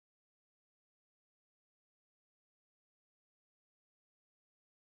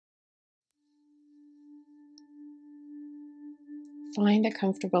Find a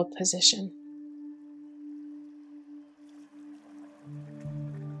comfortable position.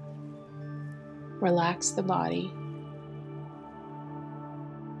 Relax the body.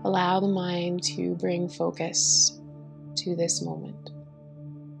 Allow the mind to bring focus to this moment.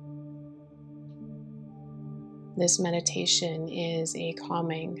 This meditation is a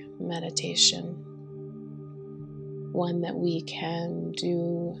calming meditation, one that we can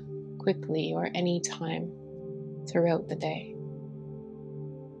do quickly or anytime throughout the day.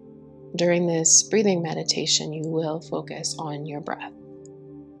 During this breathing meditation, you will focus on your breath.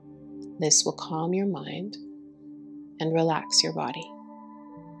 This will calm your mind and relax your body.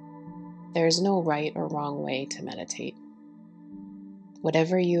 There is no right or wrong way to meditate.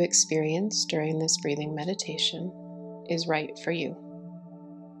 Whatever you experience during this breathing meditation is right for you.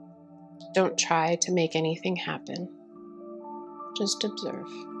 Don't try to make anything happen. Just observe.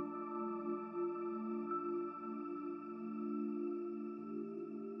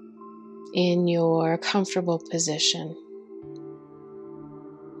 In your comfortable position,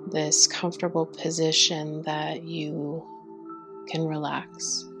 this comfortable position that you can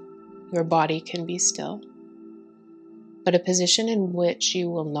relax, your body can be still, but a position in which you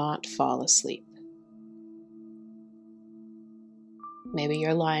will not fall asleep. Maybe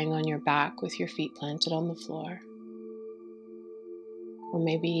you're lying on your back with your feet planted on the floor, or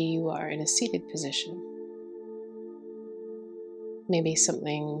maybe you are in a seated position. Maybe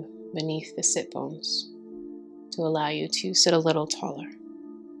something beneath the sit bones to allow you to sit a little taller.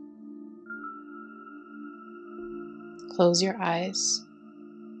 Close your eyes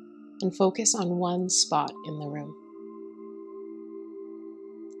and focus on one spot in the room.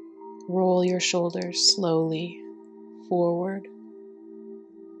 Roll your shoulders slowly forward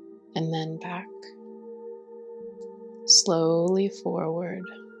and then back. Slowly forward,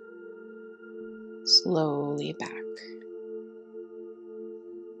 slowly back.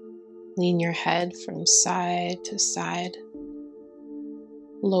 Lean your head from side to side,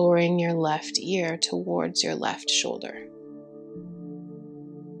 lowering your left ear towards your left shoulder.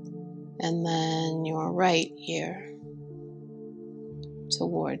 And then your right ear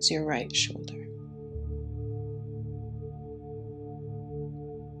towards your right shoulder.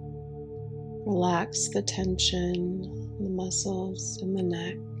 Relax the tension, the muscles in the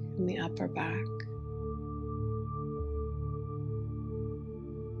neck and the upper back.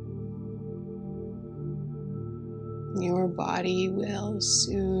 Your body will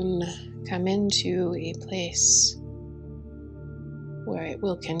soon come into a place where it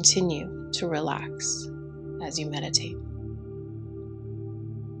will continue to relax as you meditate.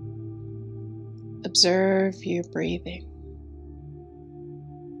 Observe your breathing.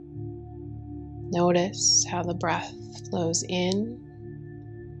 Notice how the breath flows in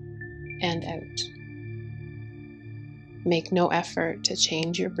and out. Make no effort to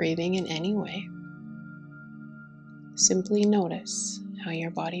change your breathing in any way. Simply notice how your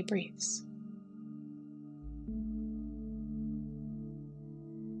body breathes.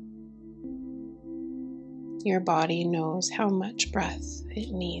 Your body knows how much breath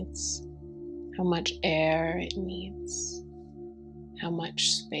it needs, how much air it needs, how much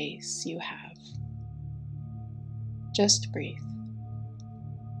space you have. Just breathe.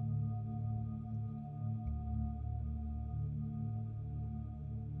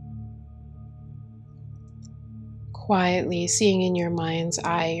 Quietly seeing in your mind's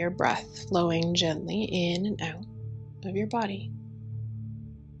eye your breath flowing gently in and out of your body.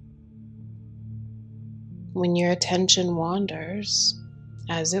 When your attention wanders,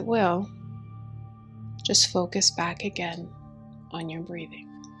 as it will, just focus back again on your breathing.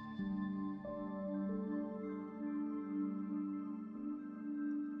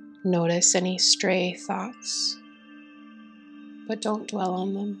 Notice any stray thoughts, but don't dwell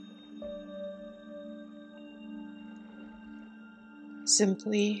on them.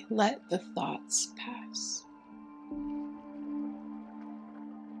 Simply let the thoughts pass.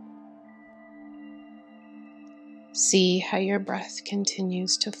 See how your breath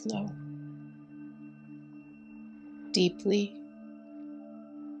continues to flow deeply,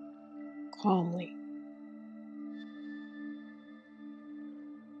 calmly.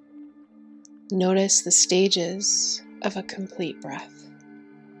 Notice the stages of a complete breath,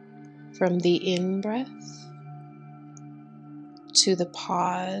 from the in-breath to the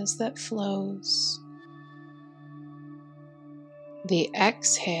pause that flows, the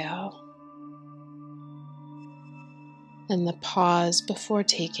exhale, and the pause before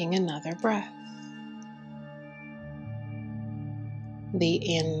taking another breath. The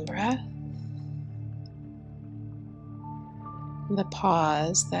in-breath, the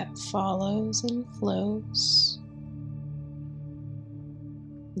pause that follows and flows,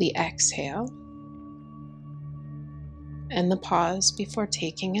 the exhale, and the pause before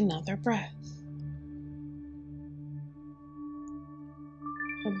taking another breath.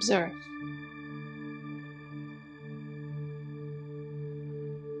 Observe.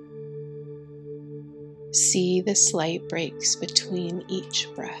 See the slight breaks between each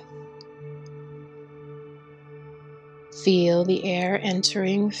breath. Feel the air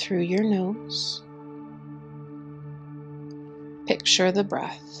entering through your nose. Picture the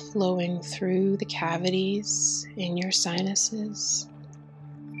breath flowing through the cavities in your sinuses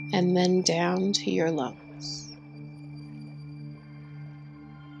and then down to your lungs.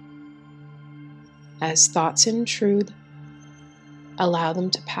 As thoughts intrude, allow them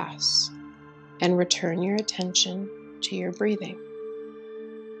to pass and return your attention to your breathing.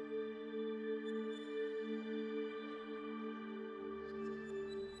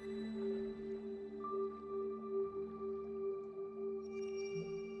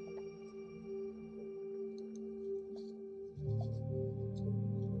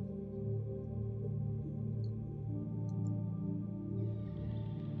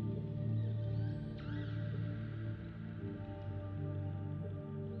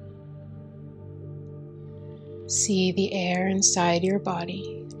 See the air inside your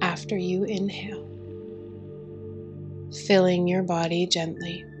body after you inhale, filling your body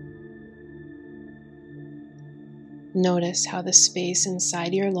gently. Notice how the space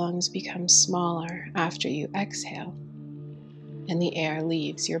inside your lungs becomes smaller after you exhale and the air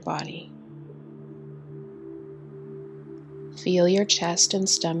leaves your body. Feel your chest and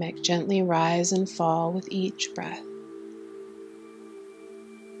stomach gently rise and fall with each breath.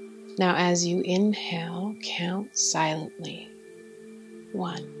 Now, as you inhale, count silently.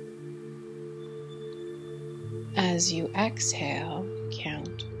 1. As you exhale,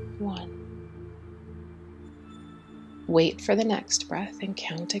 count 1. Wait for the next breath and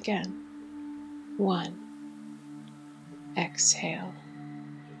count again. 1. Exhale.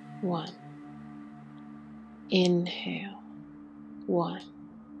 1. Inhale. 1.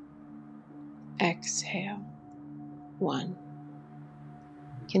 Exhale. 1.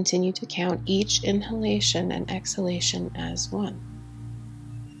 Continue to count each inhalation and exhalation as 1.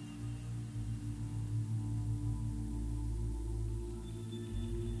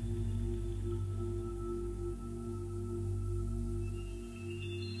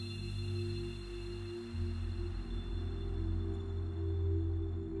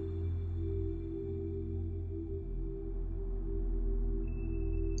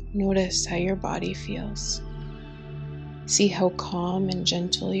 Notice how your body feels. See how calm and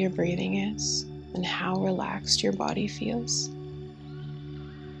gentle your breathing is and how relaxed your body feels.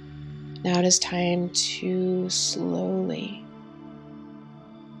 Now it is time to slowly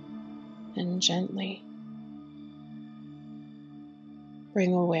and gently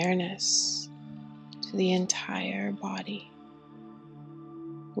bring awareness to the entire body.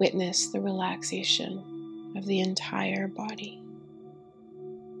 Witness the relaxation of the entire body.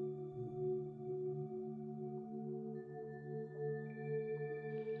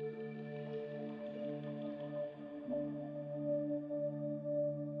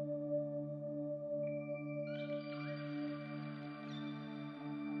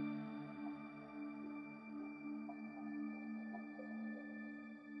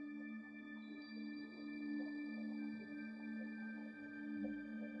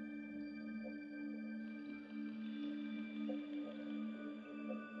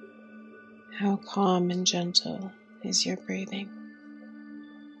 How calm and gentle is your breathing?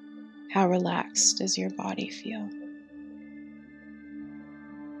 How relaxed does your body feel?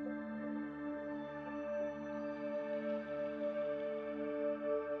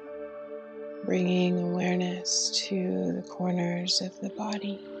 Bringing awareness to the corners of the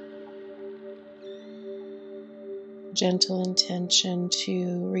body. Gentle intention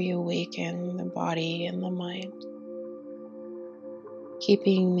to reawaken the body and the mind.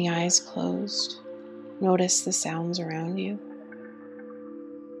 Keeping the eyes closed, notice the sounds around you.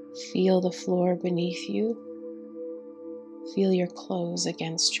 Feel the floor beneath you. Feel your clothes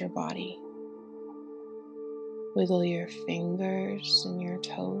against your body. Wiggle your fingers and your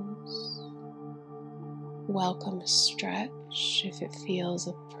toes. Welcome a stretch if it feels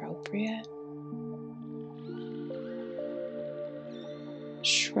appropriate.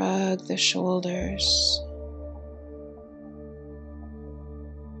 Shrug the shoulders.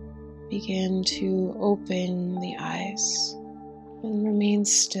 Begin to open the eyes and remain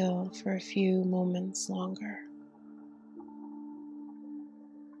still for a few moments longer.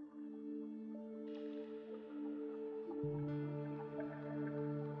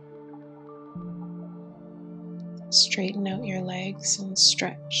 Straighten out your legs and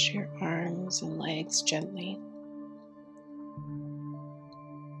stretch your arms and legs gently.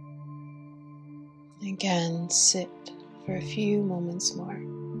 Again, sit for a few moments more,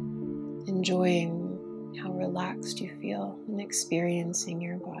 enjoying how relaxed you feel and experiencing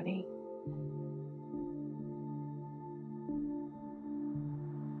your body.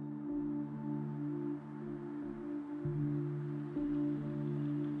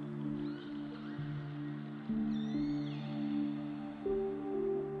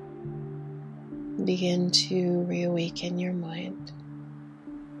 Begin to reawaken your mind,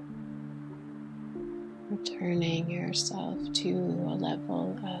 returning yourself to a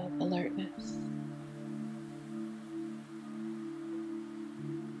level of alertness.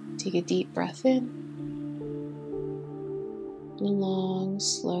 Take a deep breath in, and a long,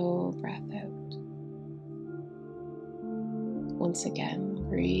 slow breath out. Once again,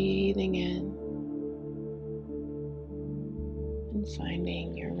 breathing in and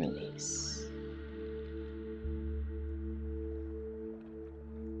finding your release.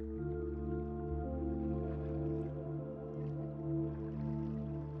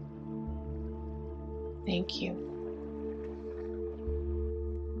 Thank you.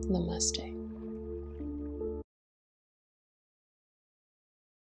 Namaste.